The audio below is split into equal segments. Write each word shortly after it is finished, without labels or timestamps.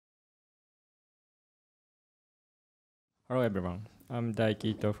Hello everyone, I'm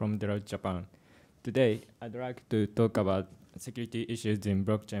Daiki from Deloitte, Japan. Today, I'd like to talk about security issues in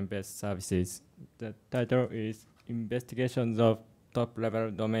blockchain-based services. The title is Investigations of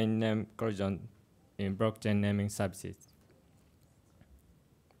Top-Level Domain Name Collision in Blockchain Naming Services.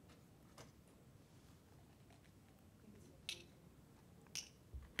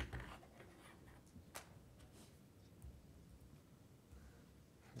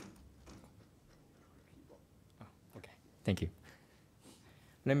 Okay, thank you.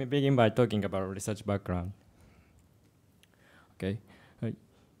 Let me begin by talking about research background. Okay.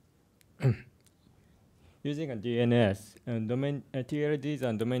 Using a DNS, TLDs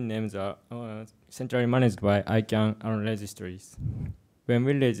and domain names are centrally managed by ICANN and registries. When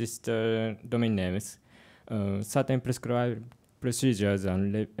we register domain names, certain prescribed procedures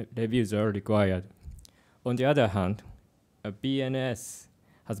and reviews are required. On the other hand, a BNS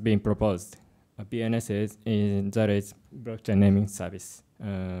has been proposed. A BNS is blockchain naming service.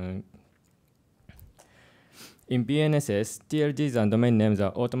 In BNSs, TLDs and domain names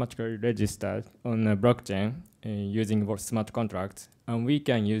are automatically registered on a blockchain using smart contracts, and we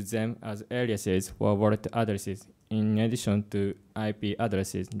can use them as aliases for wallet addresses in addition to IP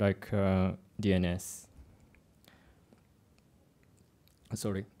addresses like DNS.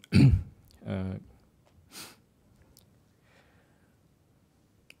 Sorry.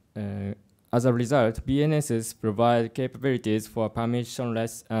 As a result, BNSs provide capabilities for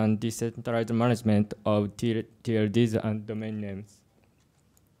permissionless and decentralized management of TLDs and domain names.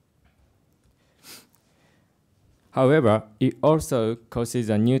 However, it also causes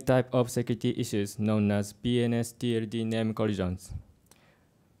a new type of security issues known as BNS-TLD name collisions.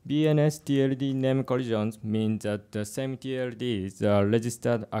 BNS-TLD name collisions mean that the same TLDs are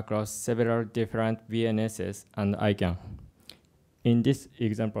registered across several different BNSs and ICANN. In this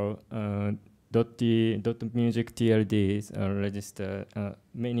example, .music TLDs are registered.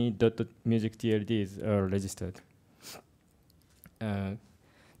 Many .music TLDs are registered.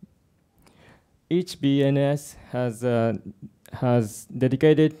 Each BNS has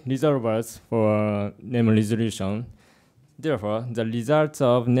dedicated resolvers for name resolution. Therefore, the results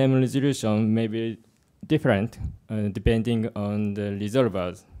of name resolution may be different depending on the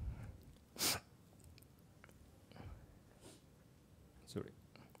resolvers.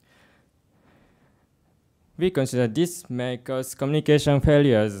 We consider this may cause communication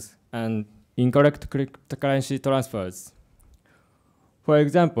failures and incorrect cryptocurrency transfers. For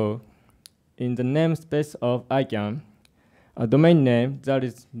example, in the namespace of ICANN, a domain name that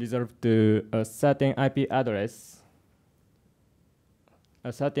is reserved to a certain IP address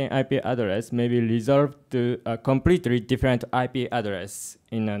may be reserved to a completely different IP address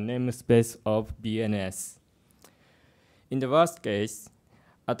in a namespace of BNS. In the worst case,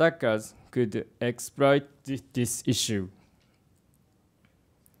 attackers could exploit this issue.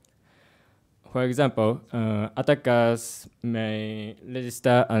 For example, attackers may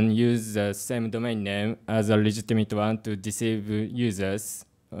register and use the same domain name as a legitimate one to deceive users,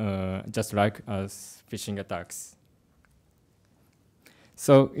 just like as phishing attacks.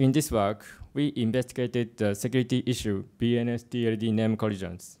 So in this work, we investigated the security issue BNS-TLD name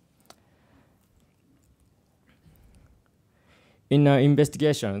collisions. In our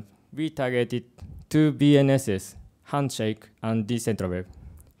investigation, we targeted two BNSs, Handshake and Decentralweb.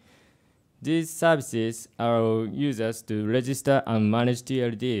 These services allow users to register and manage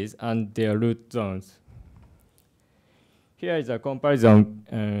TLDs and their root zones. Here is a comparison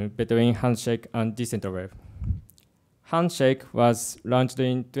between Handshake and Decentralweb. Handshake was launched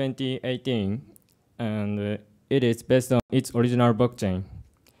in 2018, and it is based on its original blockchain.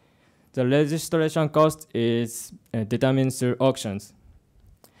 The registration cost is determined through auctions.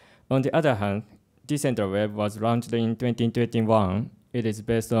 On the other hand, Decentralweb was launched in 2021. It is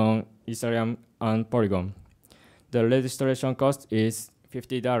based on Ethereum and Polygon. The registration cost is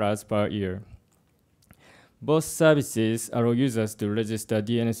 $50 per year. Both services allow users to register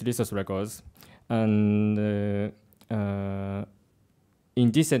DNS resource records, and in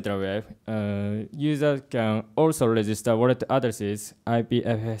Decentralweb, users can also register wallet addresses,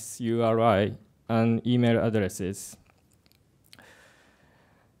 IPFS URI, and email addresses.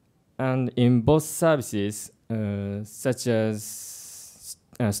 And in both services, strings such as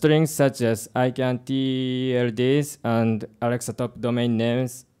ICANN TLDs and Alexa top domain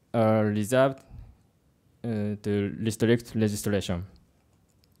names are reserved to restrict registration.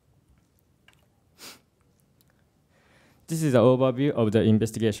 This is an overview of the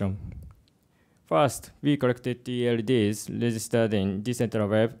investigation. First, we collected TLDs registered in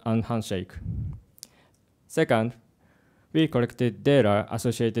Decentralweb and Handshake. Second, we collected data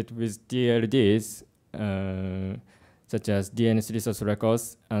associated with TLDs such as DNS resource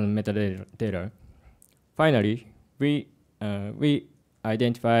records and metadata. Finally, we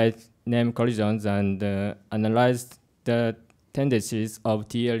identified name collisions and analyzed the tendencies of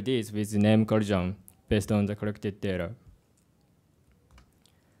TLDs with name collision based on the collected data.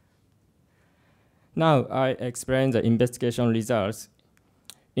 Now I explain the investigation results.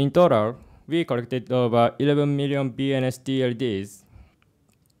 In total, we collected over 11 million BNS TLDs.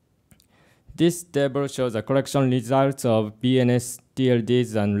 This table shows the collection results of BNS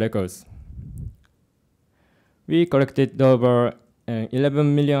TLDs and records. We collected over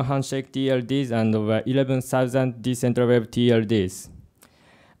 11 million handshake TLDs and over 11,000 Decentralweb TLDs.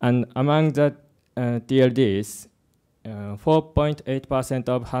 And among the TLDs, 4.8%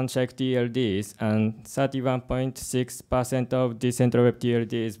 of handshake TLDs and 31.6% of Decentralweb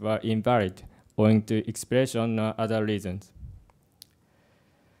TLDs were invalid owing to expiration or other reasons.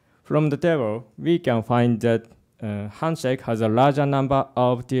 From the table, we can find that handshake has a larger number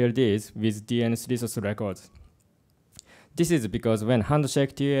of TLDs with DNS resource records. This is because when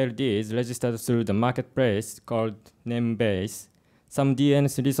handshake TLD is registered through the marketplace called namebase, some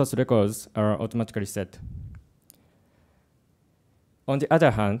DNS resource records are automatically set. On the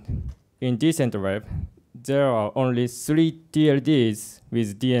other hand, in Decentralweb, there are only 3 TLDs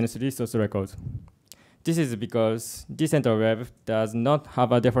with DNS resource records. This is because Decentralweb does not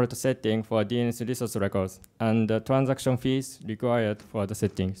have a default setting for DNS resource records and the transaction fees required for the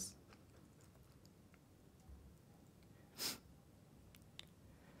settings.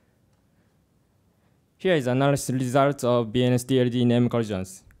 Here is analysis results of BNS TLD name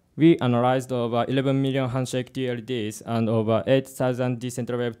collisions. We analyzed over 11 million handshake TLDs and over 8,000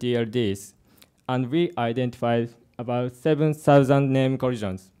 Decentralweb TLDs, and we identified about 7,000 name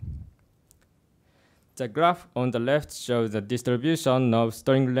collisions. The graph on the left shows the distribution of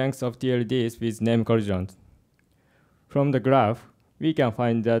string lengths of TLDs with name collisions. From the graph, we can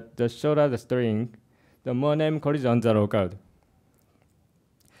find that the shorter the string, the more name collisions are occurred.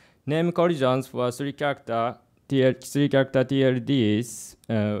 Name collisions for 3-character TLDs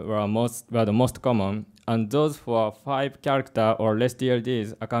were the most common, and those for 5-character or less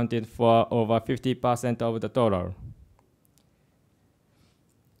TLDs accounted for over 50% of the total.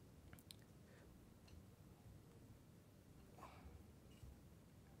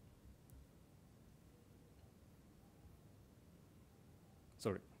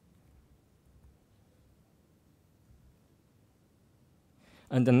 Sorry.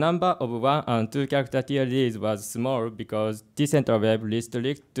 And the number of 1 and 2-character TLDs was small because Decentralweb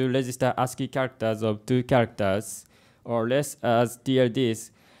restricts to register ASCII characters of 2 characters or less as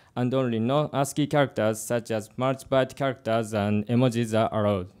TLDs, and only non-ASCII characters such as multi-byte characters and emojis are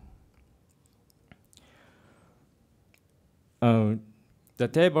allowed. The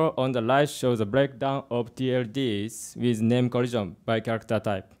table on the right shows a breakdown of TLDs with name collision by character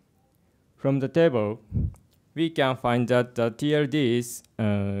type. From the table, we can find that the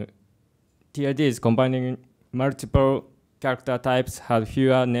TLDs combining multiple character types had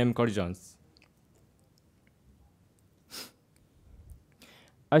fewer name collisions.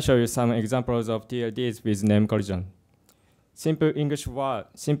 I show you some examples of TLDs with name collision. Simple English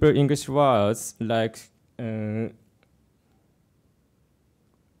words like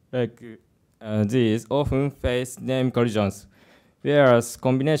these often face name collisions, whereas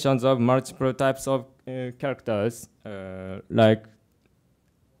combinations of multiple types of characters like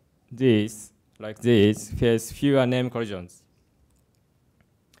these face fewer name collisions.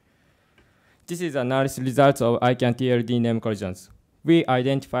 This is analysis results of ICANN TLD name collisions. We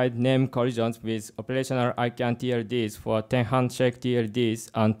identified name collisions with operational ICANN TLDs for 10 handshake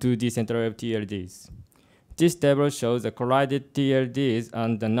TLDs and 2 Decentralweb TLDs. This table shows the collided TLDs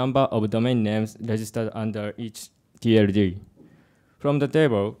and the number of domain names registered under each TLD. From the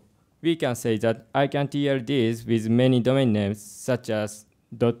table, we can say that ICANN TLDs with many domain names such as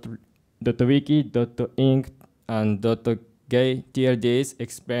 .wiki, .inc, and .gay TLDs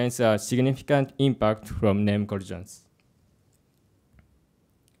experience a significant impact from name collisions.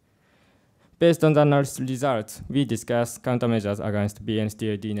 Based on the analysis results, we discussed countermeasures against BNS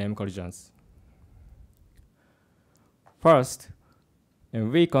TLD name collisions. First,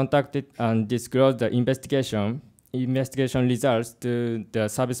 we contacted and disclosed the investigation results to the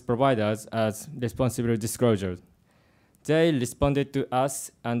service providers as responsible disclosures. They responded to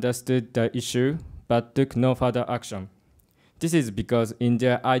us, understood the issue, but took no further action. This is because in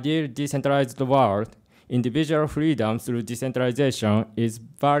their ideal decentralized world, individual freedom through decentralization is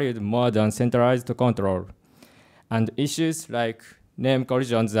valued more than centralized control. And issues like name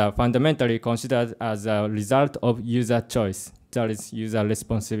collisions are fundamentally considered as a result of user choice, that is, user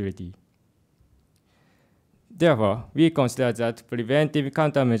responsibility. Therefore, we consider that preventive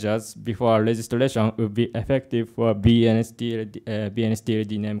countermeasures before registration would be effective for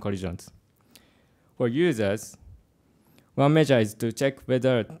BNSTLD name collisions. For users, one measure is to check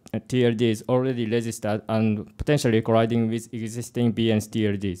whether TLD is already registered and potentially colliding with existing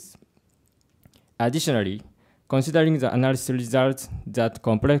BNSTLDs. Additionally, considering the analysis results that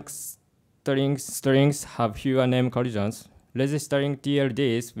complex strings have fewer name collisions, registering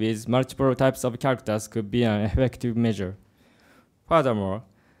TLDs with multiple types of characters could be an effective measure. Furthermore,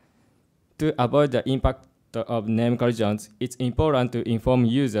 to avoid the impact of name collisions, it's important to inform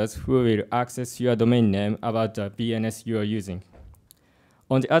users who will access your domain name about the BNS you are using.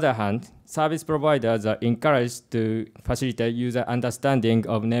 On the other hand, service providers are encouraged to facilitate user understanding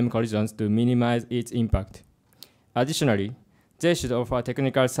of name collisions to minimize its impact. Additionally, they should offer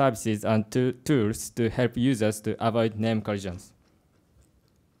technical services and tools to help users to avoid name collisions.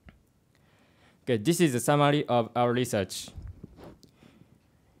 Okay, this is a summary of our research.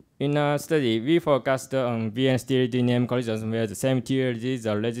 In our study, we focused on BNSTLD name collisions where the same TLDs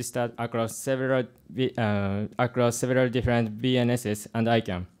are registered across several different BNSs and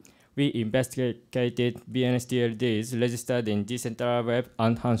ICANN. We investigated BNSTLDs registered in Decentralized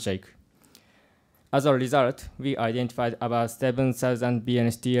and Handshake. As a result, we identified about 7,000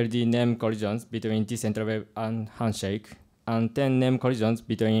 BNSTLD name collisions between Decentralized and Handshake, and 10 name collisions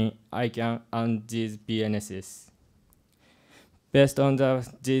between ICANN and these BNSs. Based on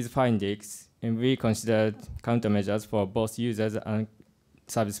these findings, we considered countermeasures for both users and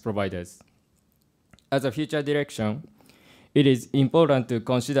service providers. As a future direction, it is important to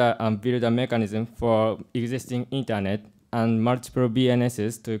consider and build a mechanism for existing Internet and multiple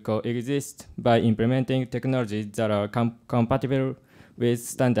BNSs to coexist by implementing technologies that are compatible with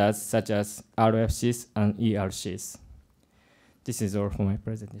standards such as RFCs and ERCs. This is all for my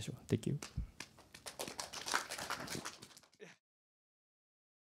presentation. Thank you.